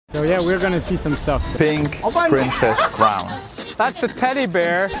So yeah, we're gonna see some stuff. Pink princess crown. That's a teddy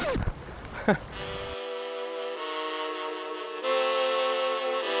bear. You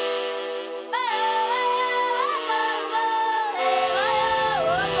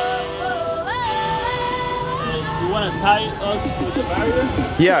want to tie us with the barrier?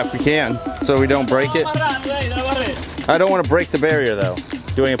 Yeah, if we can, so we don't break it. I don't want to break the barrier though,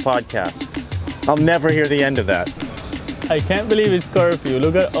 doing a podcast. I'll never hear the end of that. I can't believe it's curfew.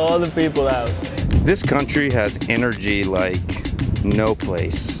 Look at all the people out. This country has energy like no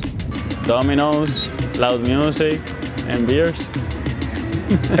place. Dominoes, loud music, and beers.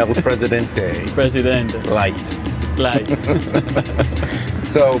 El Presidente. Presidente. Light.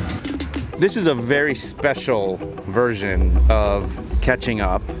 So, this is a very special version of Catching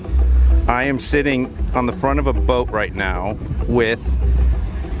Up. I am sitting on the front of a boat right now with...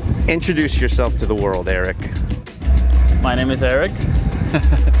 Introduce yourself to the world, Eric. My name is Eric,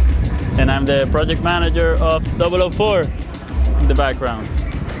 and I'm the project manager of 004 in the background.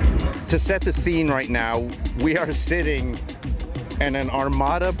 To set the scene right now, we are sitting in an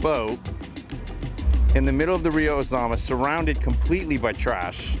Armada boat in the middle of the Rio Ozama, surrounded completely by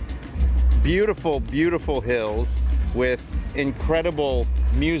trash. Beautiful, beautiful hills with incredible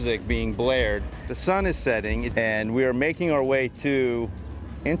music being blared. The sun is setting, and we are making our way to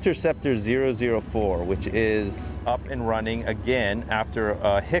Interceptor 004, which is up and running again after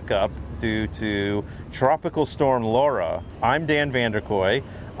a hiccup due to Tropical Storm Laura. I'm Dan Vanderkoy.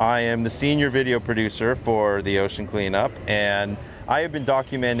 I am the senior video producer for the Ocean Cleanup, and I have been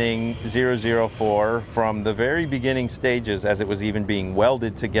documenting 004 from the very beginning stages as it was even being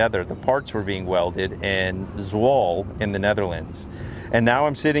welded together. The parts were being welded in Zwolle in the Netherlands. And now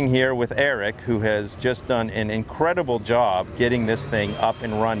I'm sitting here with Eric, who has just done an incredible job getting this thing up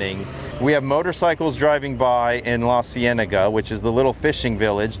and running. We have motorcycles driving by in La Cienega, which is the little fishing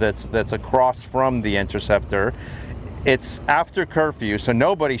village that's across from the Interceptor. It's after curfew, so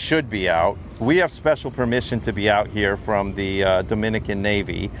nobody should be out. We have special permission to be out here from the Dominican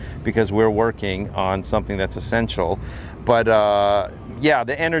Navy because we're working on something that's essential. But yeah,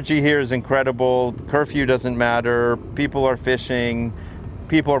 the energy here is incredible. Curfew doesn't matter. People are fishing.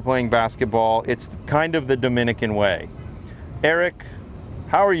 People are playing basketball. It's kind of the Dominican way. Eric,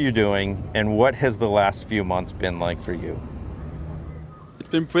 how are you doing, and what has the last few months been like for you? It's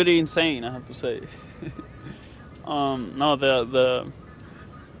been pretty insane, I have to say. No,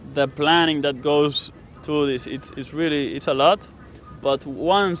 the planning that goes to this, it's a lot. But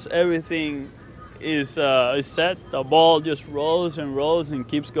once everything is set, the ball just rolls and rolls and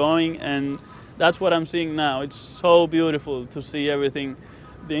keeps going, and that's what I'm seeing now. It's so beautiful to see everything,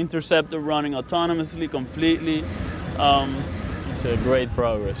 the Interceptor running autonomously, completely. It's a great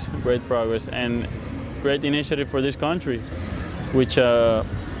progress, and great initiative for this country, which is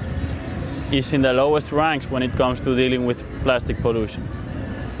in the lowest ranks when it comes to dealing with plastic pollution.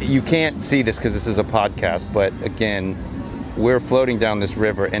 You can't see this because this is a podcast, but again, we're floating down this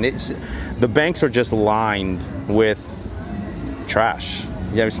river, and the banks are just lined with trash.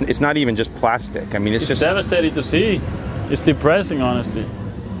 Yeah, it's not even just plastic. I mean, it's just devastating to see. It's depressing, honestly.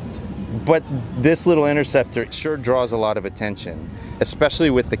 But this little Interceptor sure draws a lot of attention, especially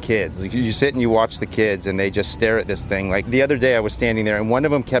with the kids. You sit and you watch the kids, and they just stare at this thing. Like the other day, I was standing there, and one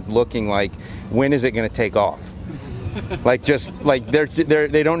of them kept looking like, "When is it going to take off?" Like just like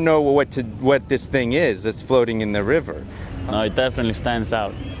they don't know what this thing is that's floating in the river. No, it definitely stands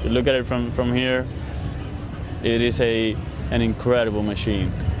out. If you look at it from here, it is an incredible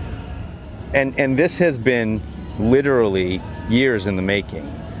machine. And this has been literally years in the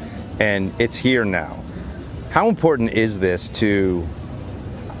making, and it's here now. How important is this to,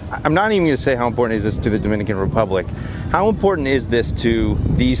 I'm not even going to say how important is this to the Dominican Republic, how important is this to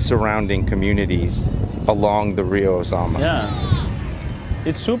these surrounding communities along the Rio Ozama? Yeah,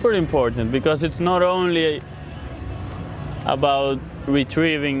 it's super important because it's not only about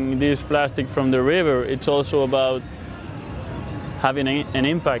retrieving this plastic from the river, it's also about having an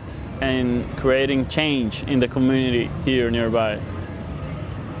impact and creating change in the community here nearby.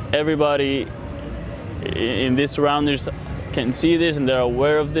 Everybody in these surroundings can see this and they're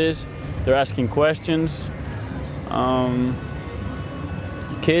aware of this. They're asking questions.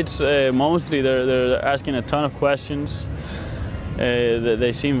 Kids, mostly, they're asking a ton of questions.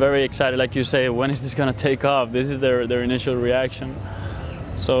 They seem very excited, like you say, when is this gonna take off? This is their initial reaction.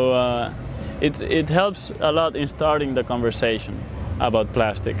 So it helps a lot in starting the conversation about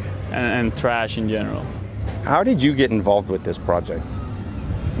plastic and trash in general. How did you get involved with this project?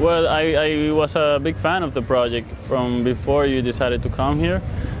 Well, I was a big fan of the project from before you decided to come here.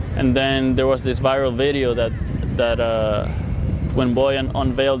 And then there was this viral video that when Boyan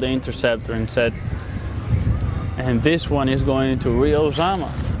unveiled the Interceptor and said, and this one is going to Rio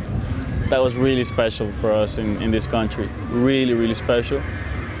Zama. That was really special for us in this country, really, really special.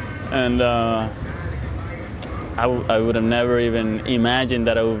 And I would have never even imagined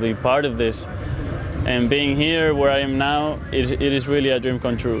that I would be part of this. And being here where I am now, it is really a dream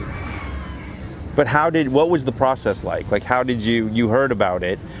come true. But what was the process like? Like, how did you heard about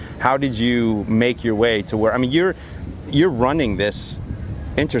it? How did you make your way to where, I mean, you're running this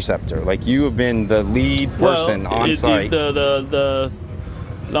Interceptor. Like, you have been the lead person on site. The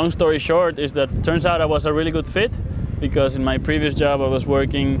long story short is that it turns out I was a really good fit, because in my previous job I was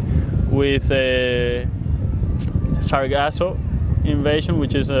working with a Sargasso invasion,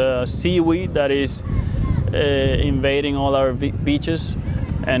 which is a seaweed that is invading all our beaches,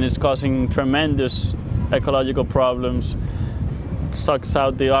 and it's causing tremendous ecological problems. It sucks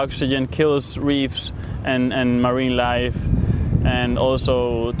out the oxygen, kills reefs and marine life, and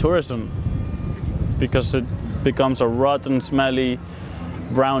also tourism, because it becomes a rotten, smelly,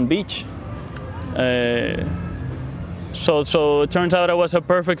 brown beach. So it turns out I was a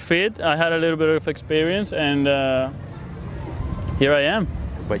perfect fit. I had a little bit of experience, and here I am.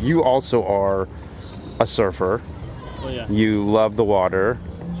 But you also are a surfer. Oh, yeah. You love the water.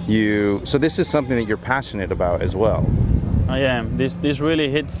 So this is something that you're passionate about as well. I am. This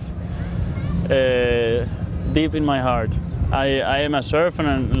really hits deep in my heart. I am a surfer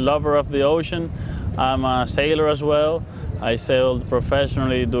and a lover of the ocean. I'm a sailor as well. I sailed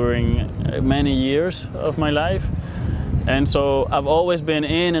professionally during many years of my life. And so I've always been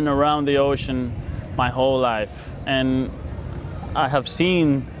in and around the ocean my whole life. And I have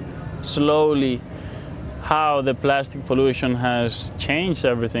seen slowly how the plastic pollution has changed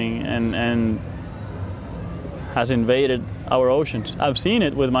everything and has invaded our oceans. I've seen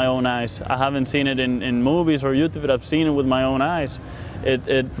it with my own eyes. I haven't seen it in movies or YouTube, but I've seen it with my own eyes.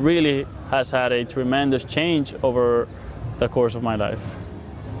 It really has had a tremendous change over the course of my life.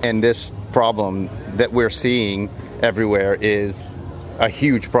 And this problem that we're seeing everywhere is a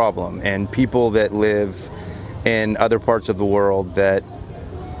huge problem, and people that live in other parts of the world that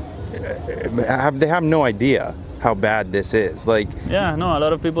they have no idea how bad this is. Like, yeah, no, a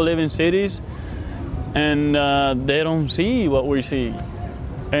lot of people live in cities and they don't see what we see,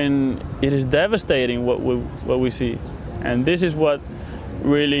 and it is devastating what we see. And this is what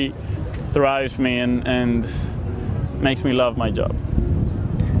really thrives me and makes me love my job.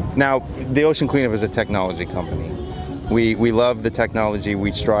 Now, the Ocean Cleanup is a technology company. We love the technology.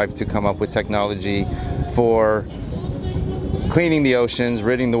 We strive to come up with technology for cleaning the oceans,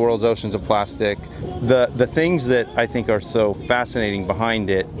 ridding the world's oceans of plastic. The things that I think are so fascinating behind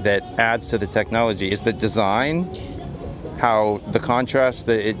it that adds to the technology is the design, how the contrast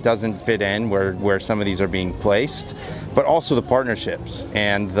that it doesn't fit in where some of these are being placed, but also the partnerships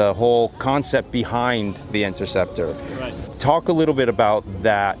and the whole concept behind the Interceptor. Right. Talk a little bit about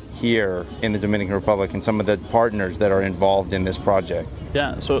that here in the Dominican Republic and some of the partners that are involved in this project.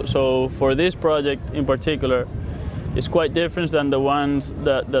 Yeah, so for this project in particular, it's quite different than the ones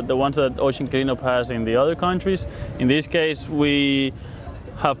that Ocean Cleanup has in the other countries. In this case, we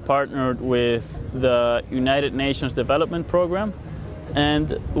have partnered with the United Nations Development Program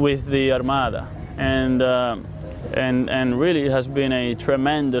and with the Armada, and really it has been a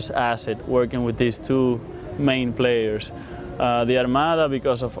tremendous asset working with these two main players. The Armada,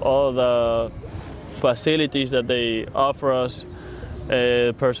 because of all the facilities that they offer us,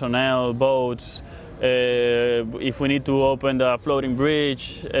 personnel, boats, if we need to open the floating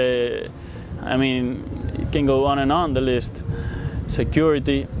bridge, I mean, it can go on and on the list.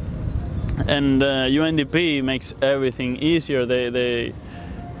 Security, and UNDP makes everything easier. They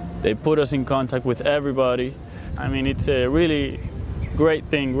put us in contact with everybody. I mean, it's a really great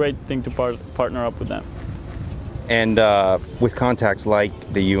thing to partner up with them. And with contacts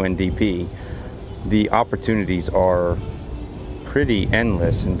like the UNDP, the opportunities are pretty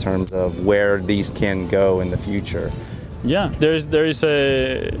endless in terms of where these can go in the future. Yeah, there is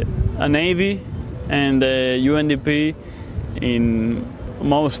a Navy and a UNDP in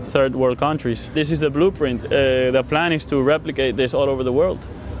most third world countries. This is the blueprint. The plan is to replicate this all over the world.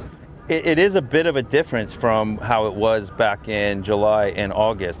 It is a bit of a difference from how it was back in July and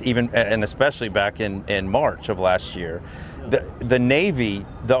August, and especially back in March of last year. The Navy,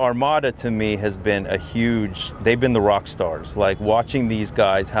 the Armada, to me has been they've been the rock stars. Like, watching these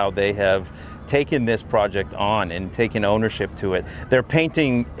guys, how they have taken this project on and taken ownership to it. They're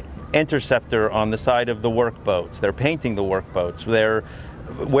painting Interceptor on the side of the workboats. They're painting the workboats. They're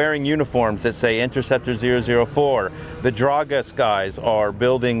wearing uniforms that say Interceptor 004. The Dragas guys are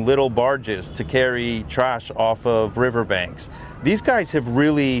building little barges to carry trash off of riverbanks. These guys have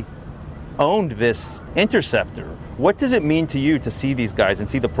really owned this interceptor. What does it mean to you to see these guys and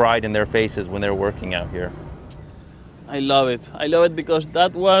see the pride in their faces when they're working out here? I love it. I love it because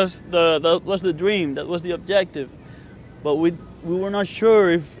that was the dream, that was the objective. But we were not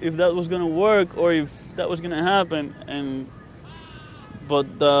sure if that was going to work or if that was going to happen.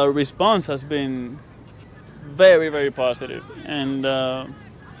 But the response has been very, very positive. And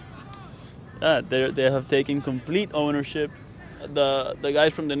they have taken complete ownership. The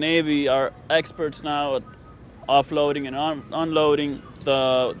guys from the Navy are experts now at offloading and unloading.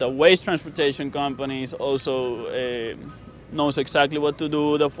 The waste transportation companies also knows exactly what to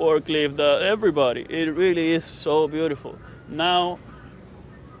do. The forklift, everybody. It really is so beautiful. Now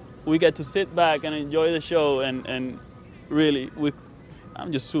we get to sit back and enjoy the show, and really,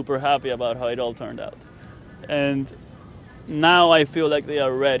 I'm just super happy about how it all turned out. And now I feel like they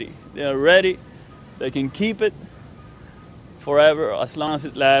are ready. They are ready. They can keep it forever, as long as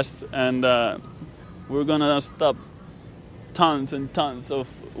it lasts, and we're gonna stop tons and tons of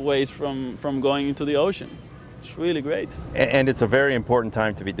waste from going into the ocean. It's really great. And it's a very important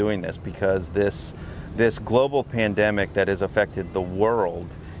time to be doing this, because this global pandemic that has affected the world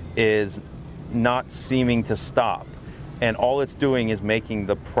is not seeming to stop. And all it's doing is making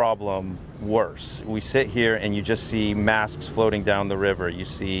the problem worse. We sit here and you just see masks floating down the river. You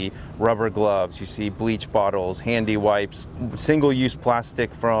see rubber gloves, you see bleach bottles, handy wipes, single-use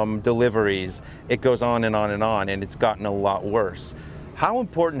plastic from deliveries. It goes on and on and on, and it's gotten a lot worse. How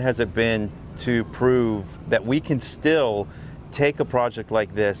important has it been to prove that we can still take a project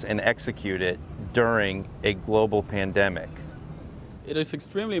like this and execute it during a global pandemic? It is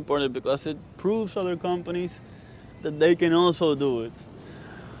extremely important because it proves other companies that they can also do it.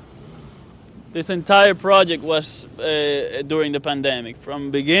 This entire project was during the pandemic,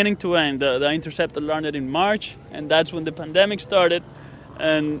 from beginning to end. The Interceptor landed in March, and that's when the pandemic started.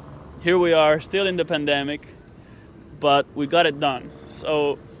 And here we are, still in the pandemic, but we got it done.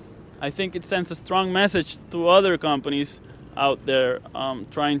 So I think it sends a strong message to other companies out there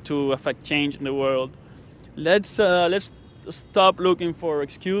trying to affect change in the world. Let's stop looking for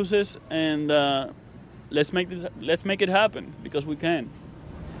excuses and let's make it happen, because we can.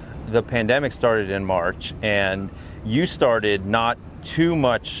 The pandemic started in March, and you started not too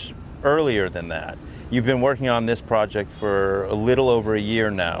much earlier than that. You've been working on this project for a little over a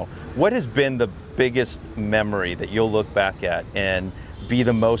year now. What has been the biggest memory that you'll look back at and be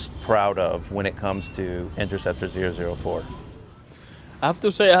the most proud of when it comes to Interceptor 004? I have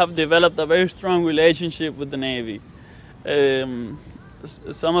to say I have developed a very strong relationship with the Navy.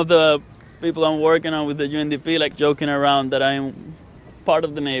 Some of the people I'm working on with the UNDP like joking around that I'm part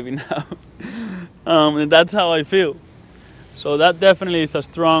of the Navy now. And that's how I feel. So that definitely is a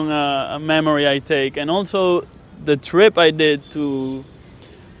strong memory I take. And also the trip I did with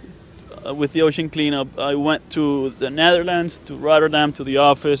the ocean cleanup, I went to the Netherlands, to Rotterdam, to the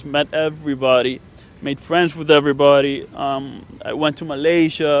office, met everybody, made friends with everybody. I went to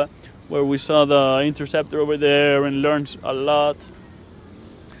Malaysia, where we saw the Interceptor over there and learned a lot.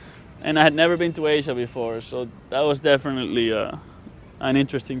 And I had never been to Asia before, so that was definitely an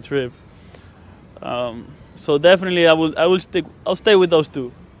interesting trip. So definitely I'll stay with those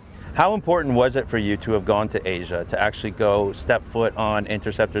two. How important was it for you to have gone to Asia, to actually go step foot on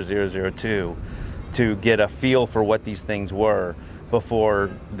Interceptor 002, to get a feel for what these things were before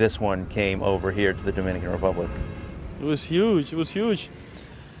this one came over here to the Dominican Republic? It was huge. It was huge.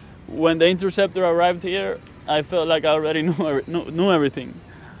 When the Interceptor arrived here, I felt like I already knew everything.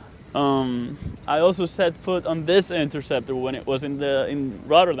 I also set foot on this Interceptor when it was in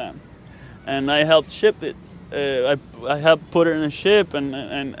Rotterdam, and I helped ship it. I helped put it in a ship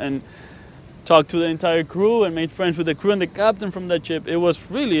and talked to the entire crew and made friends with the crew and the captain from that ship. It was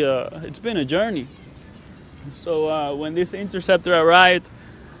really it's been a journey. So when this Interceptor arrived,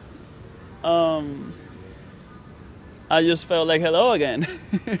 I just felt like hello again.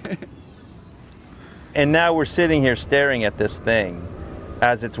 And now we're sitting here staring at this thing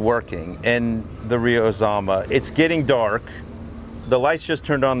as it's working in the Rio Zama. It's getting dark. The lights just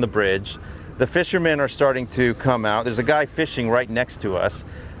turned on the bridge. The fishermen are starting to come out. There's a guy fishing right next to us.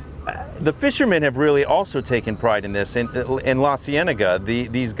 The fishermen have really also taken pride in this. In La Cienega,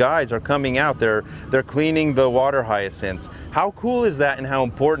 these guys are coming out. They're cleaning the water hyacinths. How cool is that, and how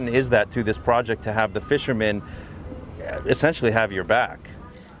important is that to this project to have the fishermen essentially have your back?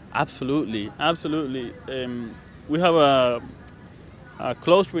 Absolutely, absolutely. We have a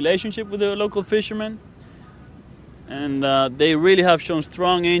close relationship with the local fishermen, and they really have shown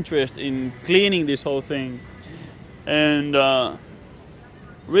strong interest in cleaning this whole thing. And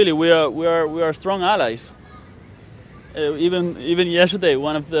really, we are strong allies. Even yesterday,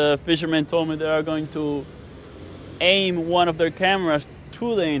 one of the fishermen told me they are going to aim one of their cameras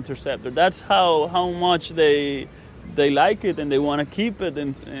to the interceptor. That's how much they like it and they want to keep it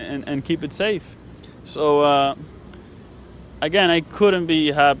and keep it safe. So again, I couldn't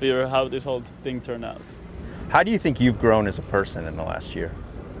be happier how this whole thing turned out. How do you think you've grown as a person in the last year?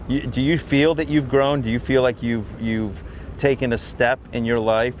 Do you feel that you've grown? Do you feel like you've taken a step in your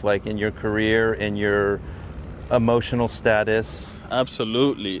life, like in your career, in your emotional status?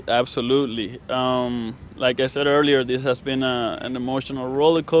 Absolutely, absolutely. Like I said earlier, this has been an emotional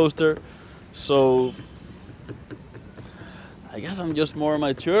roller coaster. So I guess I'm just more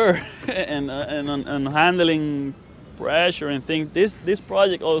mature and handling pressure and things. This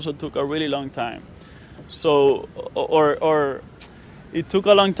project also took a really long time. So, or it took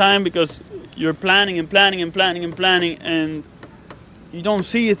a long time because you're planning and planning and planning and planning, and you don't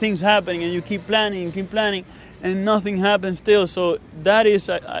see things happening, and you keep planning, and nothing happens still. So that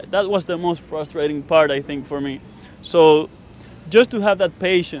was the most frustrating part, I think, for me. So just to have that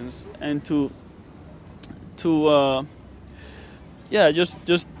patience and to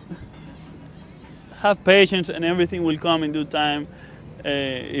just have patience, and everything will come in due time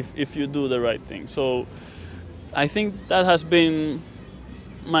if you do the right thing. So I think that has been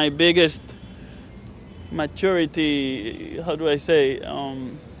my biggest maturity. How do I say?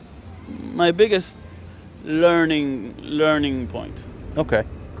 My biggest learning point. Okay,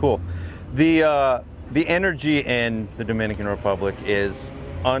 cool. The energy in the Dominican Republic is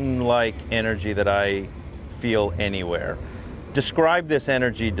unlike energy that I feel anywhere. Describe this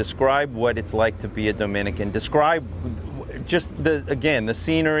energy, describe what it's like to be a Dominican, describe just the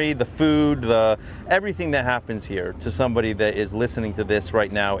scenery, the food, everything that happens here to somebody that is listening to this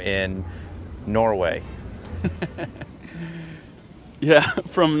right now in Norway. Yeah,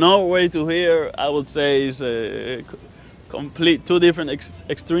 from Norway to here, I would say is a complete two different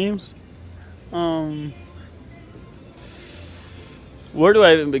extremes. Where do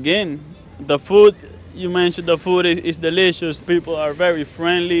I even begin? The food, you mentioned the food is delicious. People are very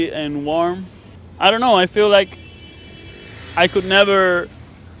friendly and warm. I don't know, I feel like I could never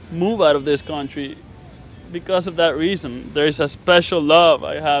move out of this country because of that reason. There is a special love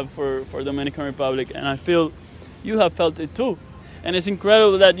I have for Dominican Republic, and I feel you have felt it too. And it's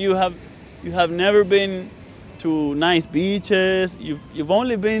incredible that you have never been to nice beaches. You've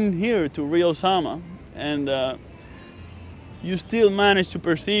only been here to Rio Sama, and you still manage to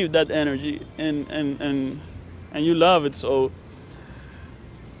perceive that energy, and you love it. So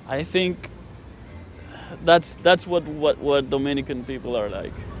I think that's what Dominican people are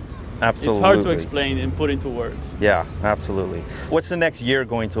like. Absolutely. It's hard to explain and put into words. Yeah, absolutely. What's the next year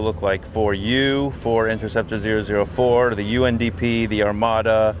going to look like for you, for Interceptor 004, the UNDP, the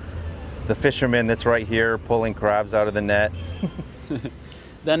Armada, the fisherman that's right here pulling crabs out of the net?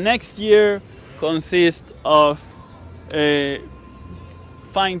 The next year consists of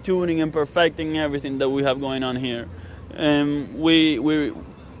fine-tuning and perfecting everything that we have going on here. The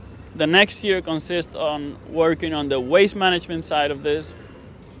next year consists on working on the waste management side of this.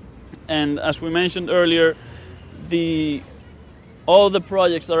 And as we mentioned earlier, all the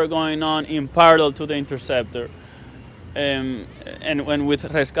projects that are going on in parallel to the Interceptor, and when with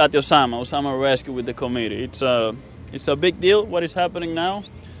Rescate Osama Rescue with the committee, it's a big deal what is happening now.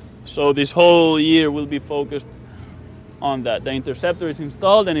 So this whole year will be focused on that. The Interceptor is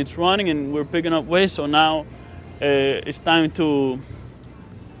installed and it's running, and we're picking up waste. So now it's time to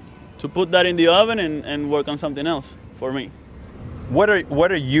put that in the oven and work on something else for me. What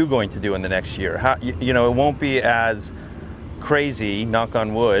are you going to do in the next year? How, it won't be as crazy, knock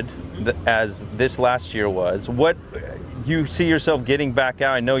on wood, as this last year was. What you see yourself getting back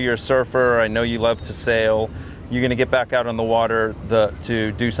out? I know you're a surfer. I know you love to sail. You're going to get back out on the water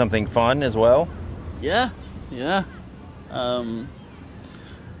to do something fun as well? Yeah. I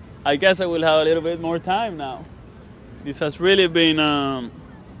guess I will have a little bit more time now. This has really been. I'm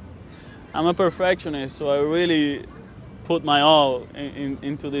a perfectionist, so I really put my all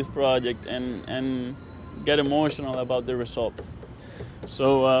into this project and get emotional about the results.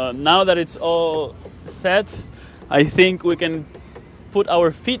 So now that it's all set, I think we can put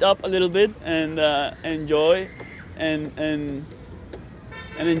our feet up a little bit and enjoy and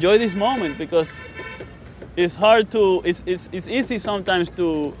enjoy this moment, because it's hard to it's easy sometimes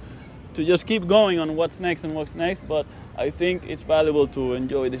to just keep going on what's next, but I think it's valuable to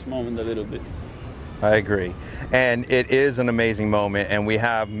enjoy this moment a little bit. I agree. And it is an amazing moment, and we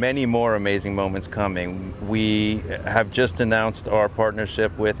have many more amazing moments coming. We have just announced our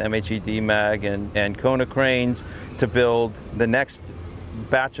partnership with MHE-DMAG and Kona Cranes to build the next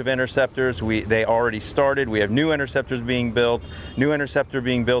batch of interceptors. They already started. We have new interceptors being built. New interceptor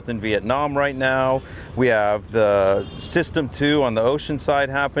being built in Vietnam right now. We have the System 2 on the ocean side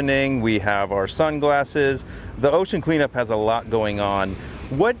happening. We have our sunglasses. The ocean cleanup has a lot going on.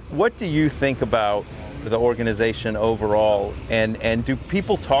 What do you think about the organization overall, and do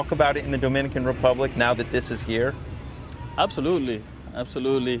people talk about it in the Dominican Republic now that this is here? Absolutely,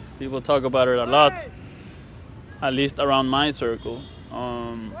 absolutely. People talk about it a lot, at least around my circle.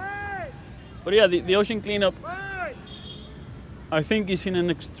 But yeah, the ocean cleanup, I think, is in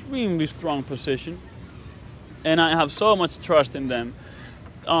an extremely strong position, and I have so much trust in them.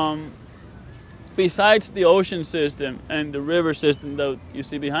 Besides the ocean system and the river system that you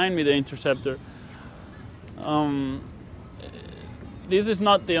see behind me, the interceptor, this is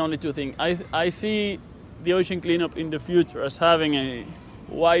not the only two things. I see the ocean cleanup in the future as having a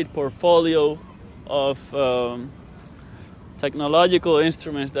wide portfolio of technological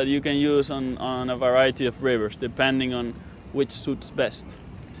instruments that you can use on a variety of rivers, depending on which suits best.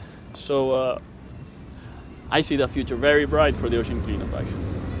 So I see the future very bright for the ocean cleanup, actually.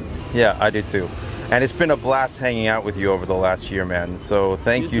 Yeah, I do too. And it's been a blast hanging out with you over the last year, man. So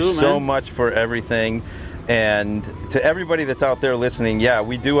thank you too, so man. much for everything. And to everybody that's out there listening, yeah,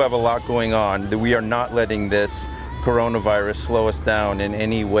 we do have a lot going on. We are not letting this coronavirus slow us down in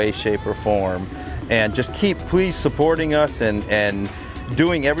any way, shape, or form. And just keep please supporting us and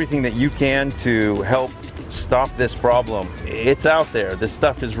doing everything that you can to help stop this problem. It's out there. This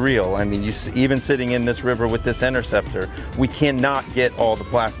stuff is real. I mean, even sitting in this river with this interceptor, we cannot get all the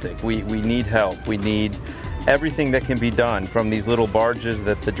plastic. We need help. We need everything that can be done, from these little barges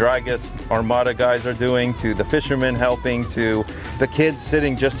that the Dragas Armada guys are doing, to the fishermen helping, to the kids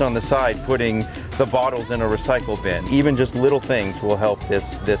sitting just on the side putting the bottles in a recycle bin. Even just little things will help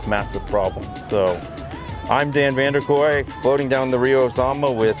this massive problem. So I'm Dan Vanderkoy, floating down the Rio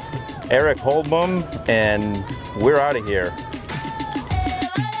Zama with Eric Holbom, and we're out of here.